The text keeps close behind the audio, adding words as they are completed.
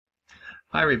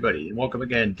Hi everybody, and welcome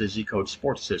again to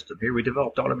ZCodeSystem. Here we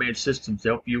developed automated systems to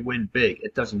help you win big.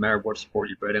 It doesn't matter what sport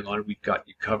you're betting on, we've got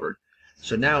you covered.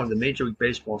 So now the Major League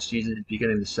Baseball season is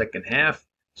beginning the second half,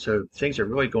 so things are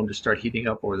really going to start heating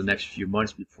up over the next few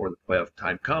months before the playoff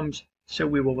time comes. So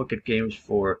we will look at games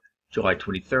for July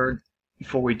 23rd.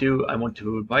 Before we do, I want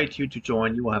to invite you to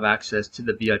join. You will have access to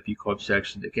the VIP Club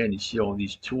section. Again, you see all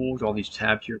these tools, all these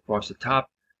tabs here across the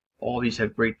top. All these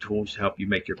have great tools to help you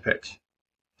make your picks.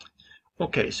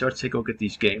 Okay, so let's take a look at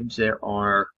these games. There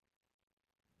are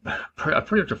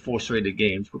pretty much a full slate of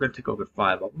games. We're going to take a look at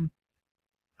 5 of them.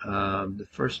 The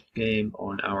first game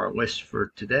on our list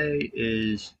for today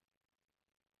is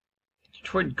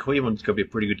Detroit and Cleveland. It's going to be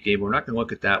a pretty good game. We're not going to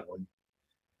look at that one.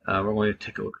 We're going to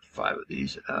take a look at 5 of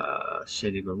these.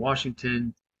 San Diego and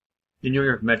Washington, the New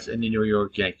York Mets, and the New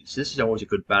York Yankees. This is always a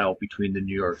good battle between the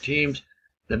New York teams.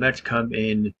 The Mets come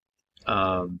in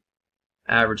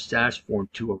average stats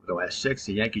 4-2 over the last 6.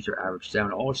 The Yankees are average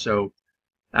down also.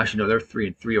 Actually, no, they're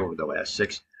 3-3 over the last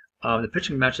 6. The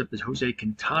pitching matchup is Jose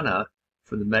Quintana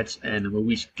for the Mets and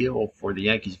Luis Gil for the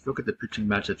Yankees. If you look at the pitching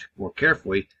matchups more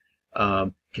carefully,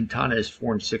 Quintana is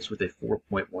 4-6 with a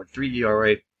 4.13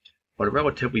 ERA, but a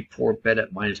relatively poor bet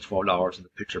at -$12 in the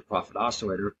pitcher profit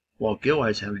oscillator, while Gil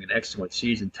is having an excellent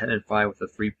season, 10-5 with a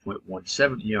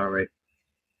 3.17 ERA.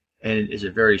 And it is a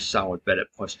very solid bet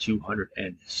at plus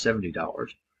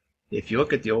 $270. If you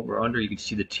look at the over-under, you can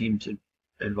see the teams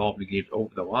involved in the games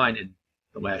over the line in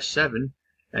the last 7,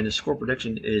 and the score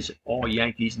prediction is all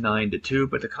Yankees 9-2,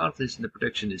 but the confidence in the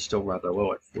prediction is still rather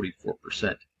low at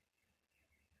 44%. If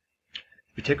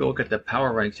you take a look at the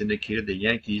power ranks indicator, the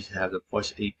Yankees have the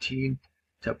plus 18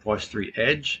 to plus 3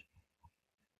 edge.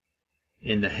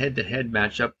 In the head-to-head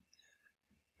matchup,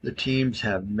 the teams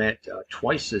have met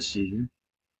twice this season,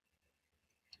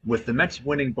 with the Mets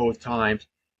winning both times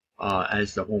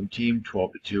as the home team,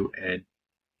 12-2 and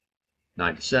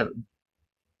 9-7.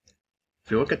 If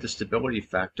you look at the stability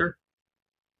factor,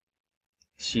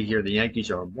 see here the Yankees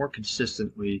are more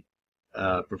consistently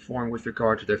performing with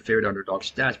regard to their favorite underdog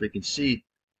stats. We can see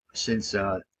since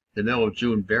the middle of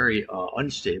June, very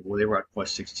unstable. They were at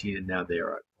plus 16 and now they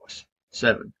are at plus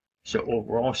 7. So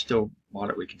overall, still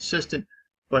moderately consistent,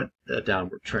 but a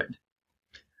downward trend.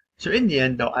 So in the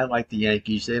end, though, I like the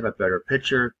Yankees. They have a better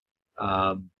pitcher.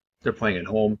 They're playing at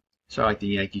home, so I like the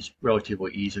Yankees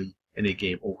relatively easily in a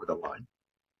game over the line.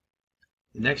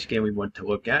 The next game we want to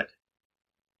look at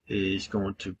is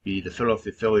going to be the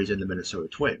Philadelphia Phillies and the Minnesota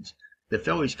Twins. The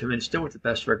Phillies come in still with the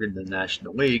best record in the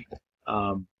National League,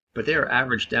 but they are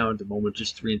average down at the moment,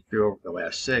 just 3-3 over the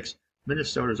last 6.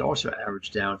 Minnesota is also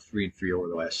average down 3-3 over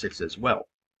the last 6 as well.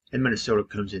 And Minnesota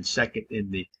comes in second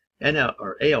in the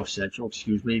AL Central,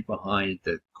 behind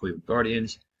the Cleveland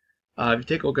Guardians. If you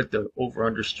take a look at the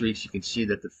over-under streaks, you can see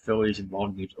that the Phillies and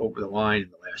long games over the line in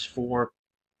the last 4,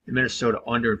 and Minnesota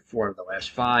under in 4 of the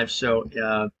last 5. So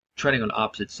trending on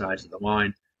opposite sides of the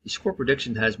line. The score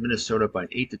prediction has Minnesota by an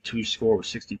 8-2 score with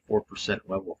 64%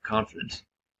 level of confidence.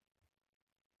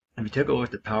 If you take a look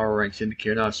at the power ranks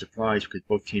indicator, not a surprise because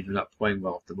both teams are not playing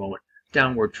well at the moment.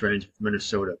 Downward trends with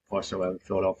Minnesota plus 11,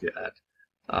 Philadelphia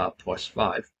at plus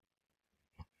 5.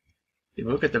 If you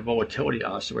look at the volatility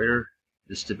oscillator,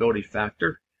 the stability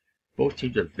factor, both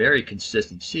teams are very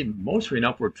consistent. You see mostly an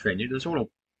upward trend. There's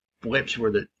little blips where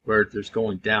there's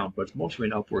going down, but it's mostly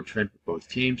an upward trend for both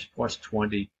teams. Plus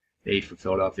 28 for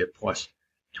Philadelphia, plus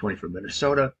 20 for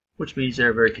Minnesota, which means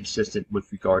they're very consistent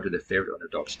with regard to their favorite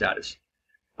underdog status.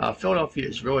 Philadelphia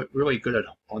is really good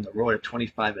on the road at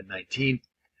 25-19.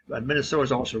 But Minnesota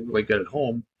is also really good at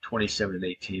home,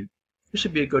 27-18. This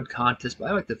should be a good contest, but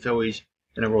I like the Phillies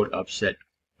in a road upset.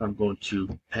 I'm going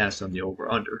to pass on the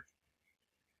over-under.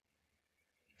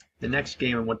 The next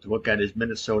game I want to look at is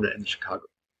Milwaukee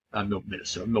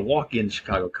and the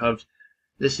Chicago Cubs.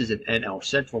 This is an NL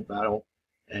Central battle,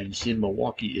 and you see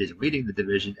Milwaukee is leading the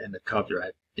division, and the Cubs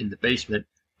are in the basement.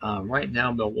 Right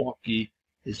now, Milwaukee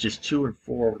is just 2-4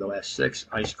 over the last 6,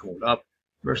 ice cold up,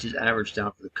 versus average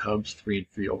down for the Cubs,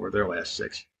 3-3 over their last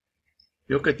 6. If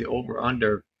you look at the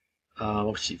over-under,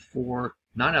 let's see,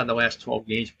 9 out of the last 12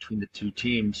 games between the two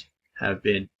teams have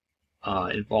been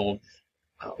involved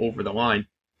over the line,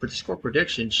 but the score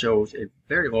prediction shows a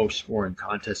very low scoring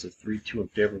contest of 3-2 in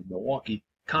favor of Milwaukee.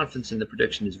 Confidence in the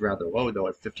prediction is rather low, though,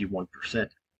 at 51%.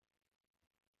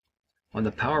 On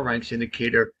the power ranks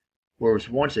indicator, where it was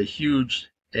once a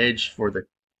huge edge for the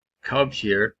Cubs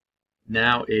here,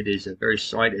 now it is a very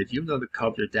slight edge. Even though the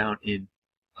Cubs are down in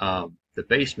the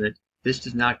basement, this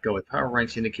does not go. The power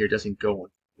ranks indicator doesn't go on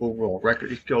overall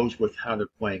record. It goes with how they're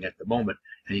playing at the moment.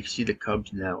 And you can see the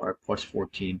Cubs now are plus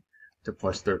 14 to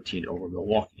plus 13 over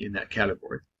Milwaukee in that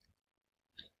category.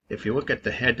 If you look at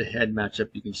the head-to-head matchup,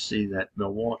 you can see that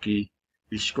Milwaukee,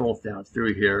 if you scroll down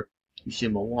through here, you see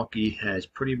Milwaukee has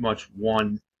pretty much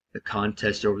won the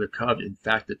contest over the Cubs. In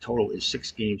fact, the total is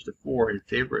 6-4 in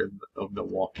favor of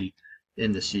Milwaukee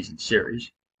in the season series.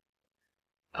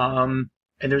 And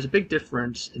there's a big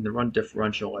difference in the run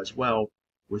differential as well,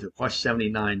 with a plus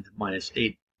 79 to minus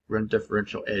 8 run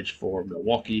differential edge for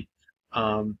Milwaukee.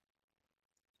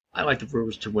 I like the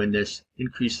Brewers to win this,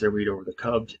 increase their lead over the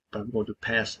Cubs, but I'm going to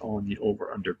pass on the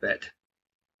over-under bet.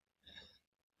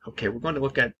 Okay, we're going to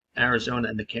look at Arizona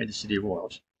and the Kansas City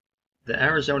Royals. The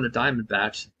Arizona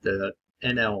Diamondbacks, the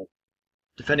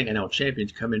defending NL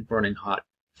champions, come in burning hot,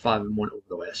 5-1 over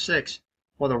the last 6,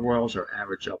 while the Royals are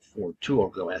average up 4-2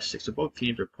 over the last 6. So both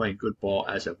teams are playing good ball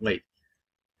as of late.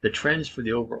 The trends for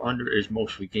the over-under is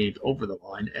mostly games over the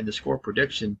line, and the score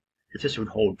prediction, if this would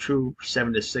hold true,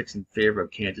 7-6 in favor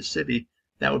of Kansas City,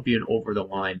 that would be an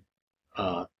over-the-line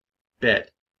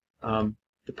bet. The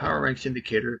Power Ranks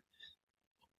indicator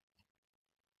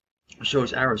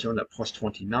shows Arizona at plus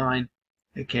 29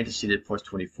 and Kansas City at plus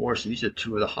 24, so these are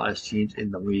two of the hottest teams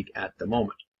in the league at the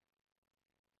moment.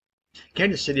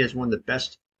 Kansas City has one of the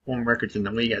best home records in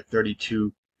the league at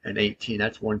 32-18.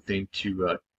 That's one thing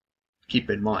to keep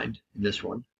in mind in this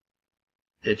one.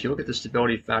 If you look at the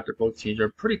stability factor, both teams are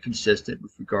pretty consistent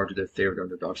with regard to their favorite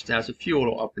underdog stats. A few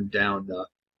little up and down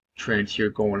trends here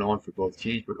going on for both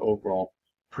teams, but overall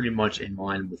pretty much in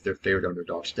line with their favorite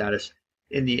underdog status.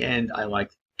 In the end, I like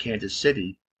Kansas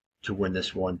City to win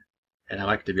this one, and I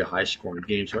like it to be a high-scoring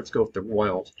game. So let's go with the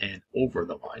Royals and over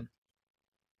the line.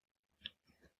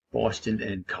 Boston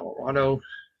and Colorado.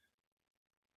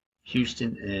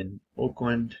 Houston and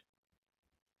Oakland.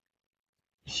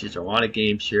 There's a lot of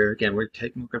games here. Again, we're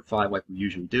taking a look at 5 like we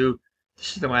usually do.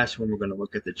 This is the last one. We're going to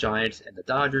look at the Giants and the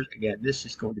Dodgers. Again, this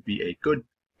is going to be a good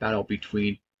battle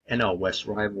between NL West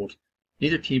rivals.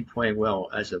 Neither team playing well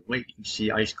as of late. You can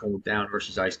see ice cold down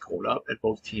versus ice cold up, and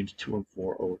both teams 2-4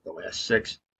 over the last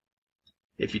 6.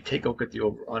 If you take a look at the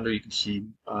over-under, you can see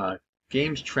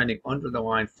games trending under the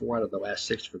line 4 out of the last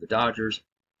 6 for the Dodgers,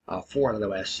 4 out of the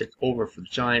last 6 over for the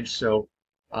Giants. So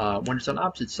when it's on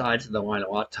opposite sides of the line, a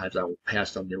lot of times I will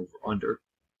pass on the over-under.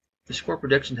 The score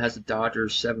prediction has the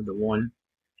Dodgers 7-1.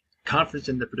 Confidence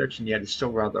in the prediction yet is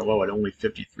still rather low at only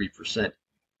 53%.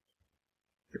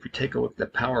 If we take a look at the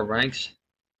power ranks,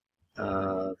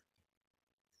 yeah,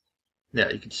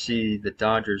 you can see the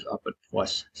Dodgers up at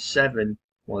plus 7,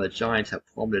 while the Giants have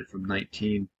plummeted from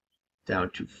 19 down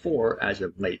to 4 as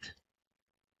of late.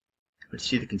 Let's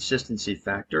see the consistency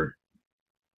factor.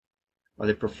 Are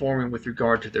they performing with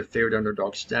regard to their favorite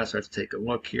underdog stats? Let's take a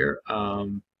look here.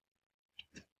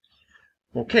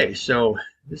 Okay, so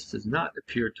this does not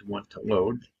appear to want to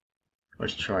load.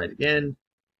 Let's try it again.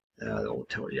 The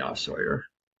utility oscillator.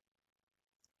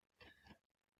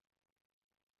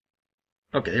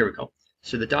 Okay, here we go.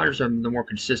 So the Dodgers are the more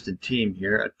consistent team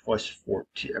here at plus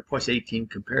 18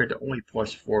 compared to only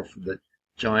plus 4 for the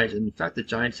Giants. And in fact, the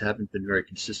Giants haven't been very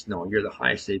consistent all year. The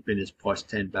highest they've been is plus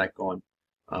 10 back on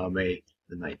May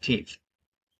the 19th.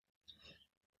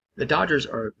 The Dodgers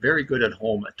are very good at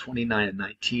home at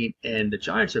 29-19, and the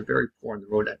Giants are very poor on the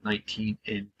road at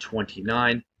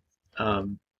 19-29.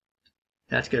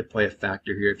 That's going to play a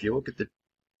factor here. If you look at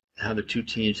how the two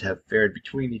teams have fared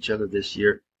between each other this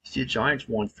year, you see the Giants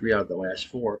won 3 out of the last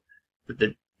 4, but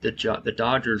the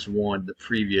Dodgers won the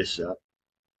previous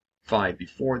 5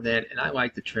 before then, and I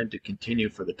like the trend to continue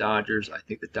for the Dodgers. I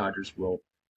think the Dodgers will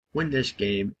win this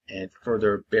game and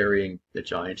further burying the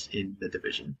Giants in the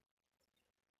division.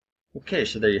 Okay,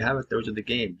 so there you have it. Those are the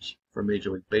games for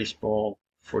Major League Baseball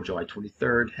for July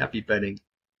 23rd. Happy betting.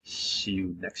 See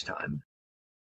you next time.